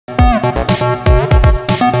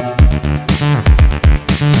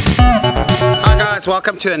Guys,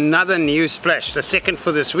 welcome to another Newsflash, the second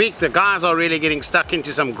for this week. The guys are really getting stuck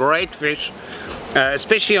into some great fish,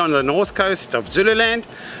 especially on the north coast of Zululand.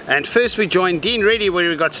 And first we joined Dean Reddy, where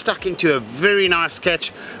we got stuck into a very nice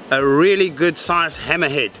catch, a really good size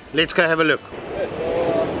hammerhead. Let's go have a look. Yeah, so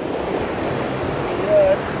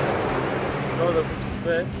it's another which is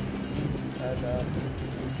big, and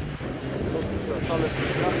looking to a solid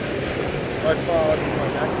fish up, quite far out of my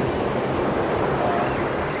neck.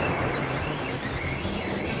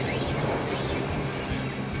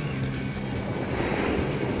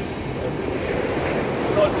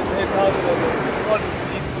 Salt is 8,000 and the salt is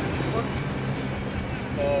 8 foot.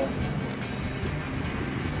 So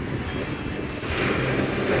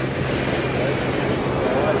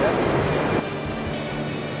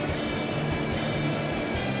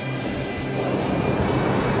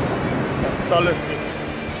a solid fish,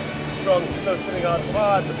 strong, still sitting out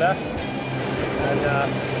far at the back, and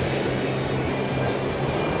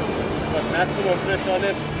got maximum pressure on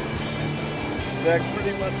it. Bag's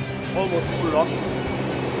pretty much almost full lock.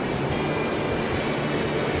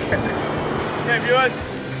 Okay viewers,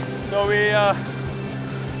 so we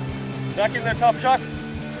back in the top shot.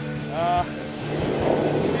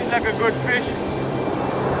 Seems like a good fish.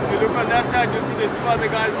 If you look on that side, you'll see there's two other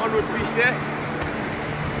guys onward fish there.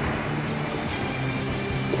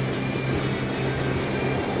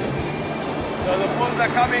 So the pulls are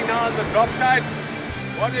coming now on the drop tide.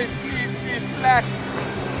 Water is clean, sea is flat.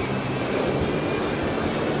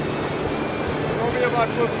 Probably about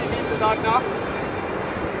 50 meters out now.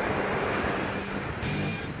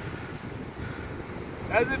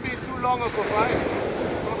 Hasn't been too long of a flight,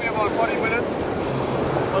 probably about 40 minutes.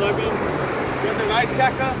 But I mean, with the right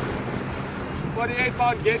tacker,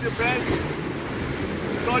 48-pound gator brand,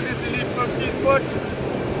 salt is elite 15 foot,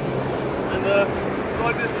 and the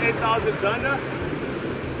salt is 8,000 dunder.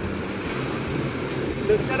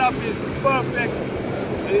 The setup is perfect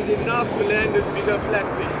and is enough to land this bigger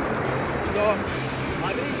flatfish. So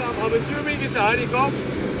I think I'm assuming it's a honeycomb,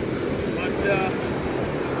 but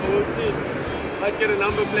we'll see. Might get a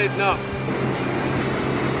number plate now.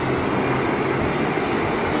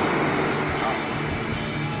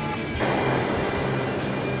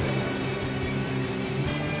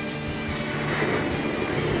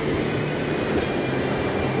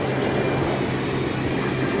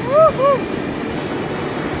 Woohoo!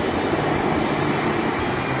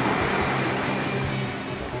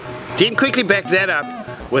 Dean quickly backed that up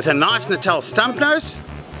with a nice Natal stump nose,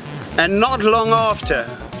 and not long after,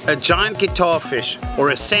 a giant guitar fish, or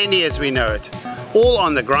a sandy as we know it, all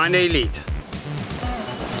on the Grinder Elite.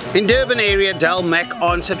 In Durban area, Del Mac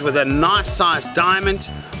answered with a nice sized diamond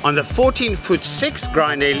on the 14-foot 6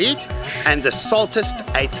 Grinder Elite and the saltest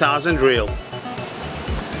 8,000 reel.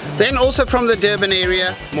 Then also from the Durban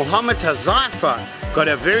area, Mohammed Hazaifa got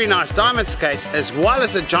a very nice diamond skate as well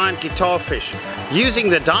as a giant guitar fish, using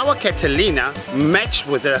the Daiwa Catalina matched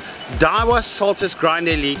with the Daiwa Saltest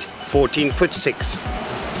Grinder Elite 14-foot 6.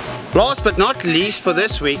 Last but not least for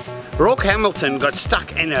this week, Rock Hamilton got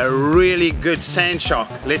stuck in a really good sand shark.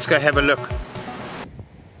 Let's go have a look.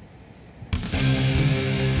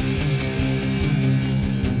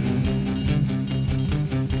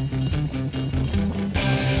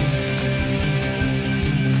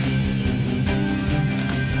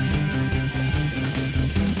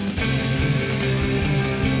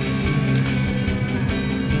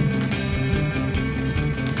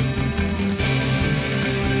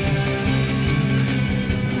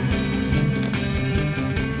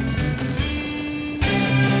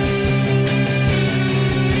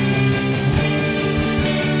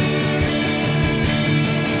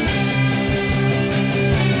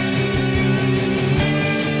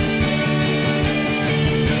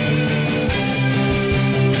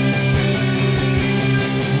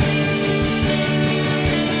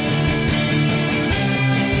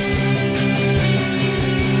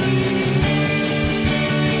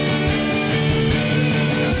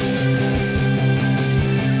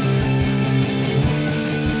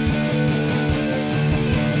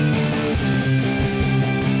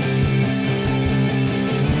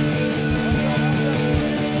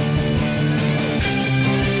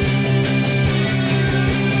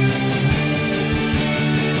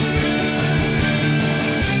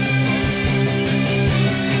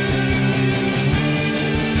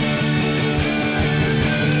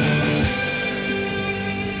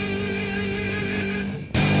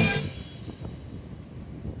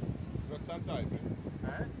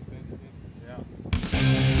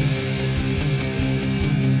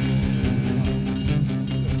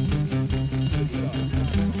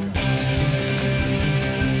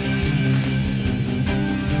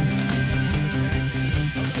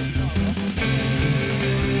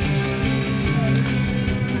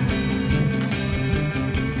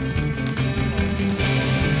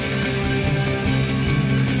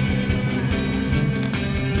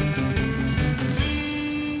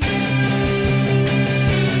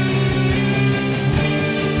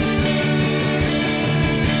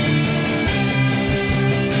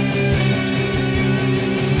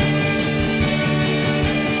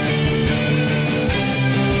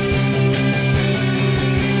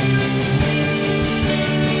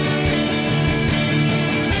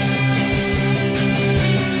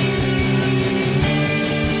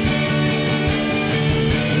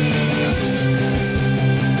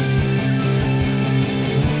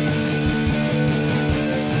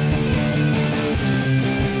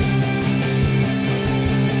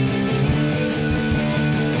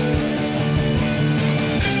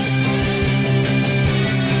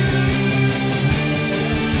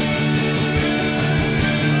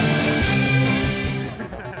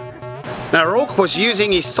 Now Rourke was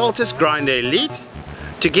using his Saltus Grinder Elite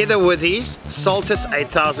together with his Saltus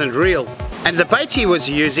 8000 reel, and the bait he was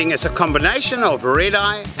using is a combination of red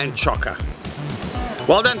eye and chocker.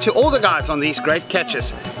 Well done to all the guys on these great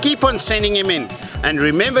catches. Keep on sending them in, and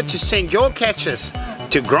remember to send your catches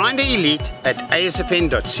to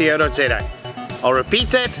grinderelite@asfn.co.za. I'll repeat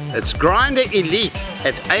that, it's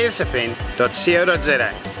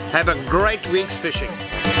grinderelite@asfn.co.za. Have a great week's fishing.